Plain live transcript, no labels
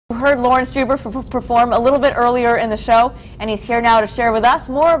You heard Laurence Juber perform a little bit earlier in the show, and he's here now to share with us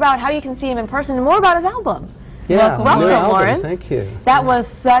more about how you can see him in person and more about his album. Yeah, welcome, Laurence. Thank you. That was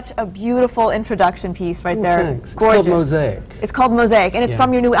such a beautiful introduction piece right there. Thanks. Gorgeous. It's called Mosaic. It's called Mosaic, and it's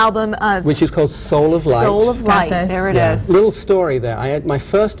from your new album, which is called Soul of Light. Soul of Light. There it is. Little story there. I had my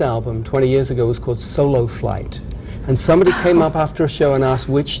first album 20 years ago was called Solo Flight, and somebody came up after a show and asked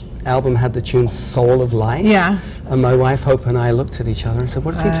which album had the tune Soul of Light. Yeah. And my wife Hope and I looked at each other and said,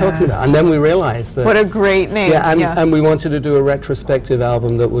 "What is he talking about?" And then we realized that. What a great name. Yeah, and we wanted to do a retrospective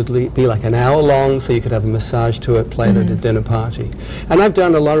album that would be like an hour long, so you could have a massage to it, played at a dinner party. And I've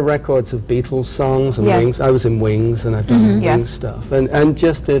done a lot of records of Beatles songs and Wings. I was in Wings, and I've done Wings stuff, and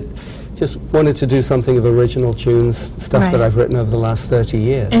just wanted to do something of original tunes, stuff that I've written over the last 30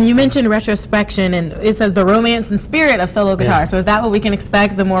 years. And you mentioned retrospection, and it says the romance and spirit of solo guitar. So is that what we can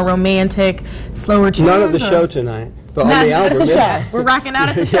expect, the more romantic, slower tunes? Not at the show tonight, but on the album, We're rocking out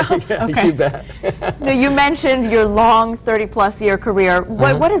at the show? Okay. You bet. Now, you mentioned your long 30-plus year career.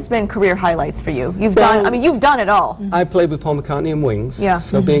 What has been career highlights for you? You've done, I mean, you've done it all. I played with Paul McCartney and Wings, Yeah.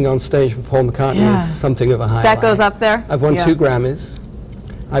 so being on stage with Paul McCartney is something of a highlight. That goes up there? I've won 2 Grammys.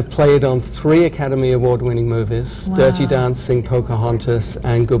 I've played on 3 Academy Award-winning movies, Dirty Dancing, Pocahontas,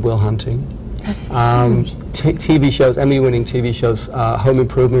 and Good Will Hunting. That is huge. TV shows, Emmy-winning TV shows, Home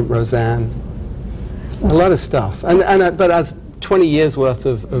Improvement, Roseanne, a lot of stuff. But as 20 years worth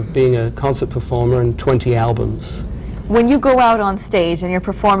of being a concert performer and 20 albums. When you go out on stage and you're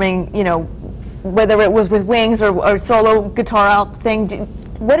performing, you know, whether it was with Wings or solo guitar out thing,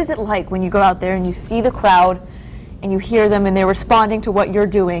 what is it like when you go out there and you see the crowd and you hear them and they're responding to what you're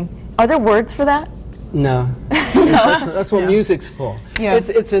doing? Are there words for that? No. That's what music's for. Yeah.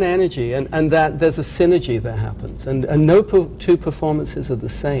 It's an energy, and that there's a synergy that happens. And no two performances are the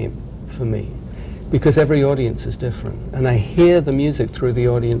same for me, because every audience is different. And I hear the music through the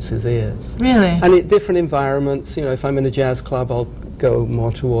audience's ears. Really? And in different environments, you know, if I'm in a jazz club, I'll go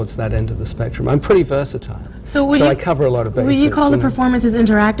more towards that end of the spectrum. I'm pretty versatile. So I cover a lot of bases. Would you call the performances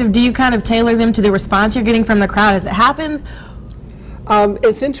interactive? Do you kind of tailor them to the response you're getting from the crowd as it happens?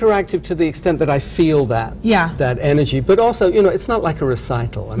 It's interactive to the extent that I feel that energy, but also, you know, it's not like a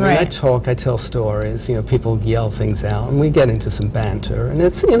recital. I mean, I talk, I tell stories, you know, people yell things out, and we get into some banter, and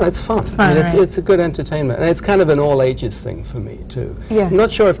it's, you know, it's fun. I mean, it's a good entertainment, and it's kind of an all ages thing for me too. Yes. I'm not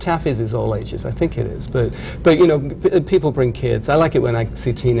sure if Taffy's is all ages. I think it is, but you know, people bring kids. I like it when I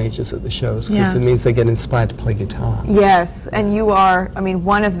see teenagers at the shows because it means they get inspired to play guitar. Yes, and you are, I mean,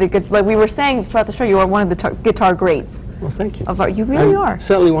 one of the good, like we were saying throughout the show, you are one of the guitar greats. Well, thank you. You really are.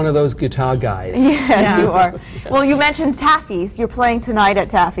 Certainly one of those guitar guys. Yes, you are. Well, you mentioned Taffy's. You're playing tonight at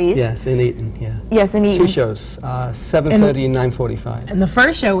Taffy's. Yes, in Eaton, Yes, in Eaton. 2 shows, 7:30 and 9:45. And the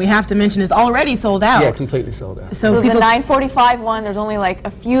first show we have to mention is already sold out. Yeah, completely sold out. So the 9:45 one, there's only like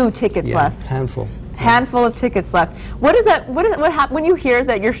a few tickets left. Handful of tickets left. What happens when you hear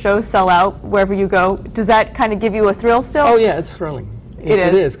that your shows sell out wherever you go? Does that kind of give you a thrill still? Oh yeah, it's thrilling.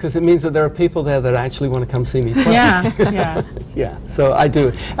 It is, because it means that there are people there that actually want to come see me play. Yeah, so I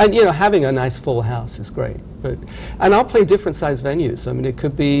do. And you know, having a nice full house is great. And I'll play different size venues. I mean, it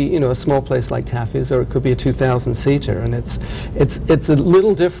could be, you know, a small place like Taffy's, or it could be a 2,000-seater, and it's a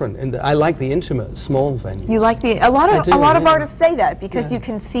little different. And I like the intimate, small venues. You like a lot of artists say that, because you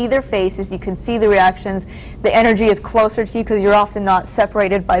can see their faces, you can see the reactions, the energy is closer to you because you're often not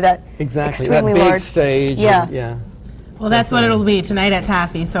separated by that extremely that big large stage. Well, that's what it'll be tonight at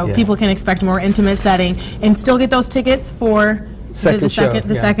Taffy, so people can expect a more intimate setting and still get those tickets for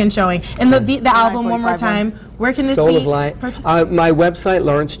the second showing. And the album, one more time, where can this be? Soul of Light. My website,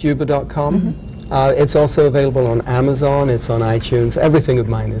 laurencejuber.com. It's also available on Amazon, it's on iTunes. Everything of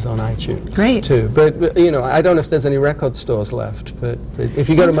mine is on iTunes. Great. Too. But you know, I don't know if there's any record stores left, but if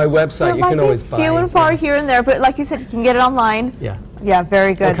you go to my website, you can always buy it. Few and far here and there, but like you said, you can get it online. Yeah,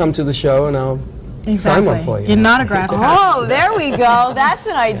 very good. Or come to the show and I'll sign one for you. Get an autograph. Oh, there we go. That's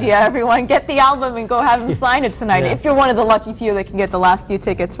an idea, everyone. Get the album and go have him sign it tonight. If you're one of the lucky few that can get the last few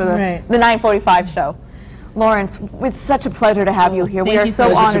tickets for the 9:45 show. Laurence, it's such a pleasure to have you here. We are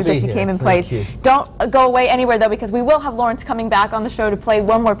so honored that you came and played. Don't go away anywhere, though, because we will have Laurence coming back on the show to play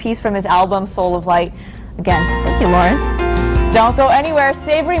one more piece from his album, Soul of Light. Again, thank you, Laurence. Don't go anywhere.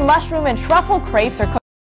 Savory mushroom and truffle crepes are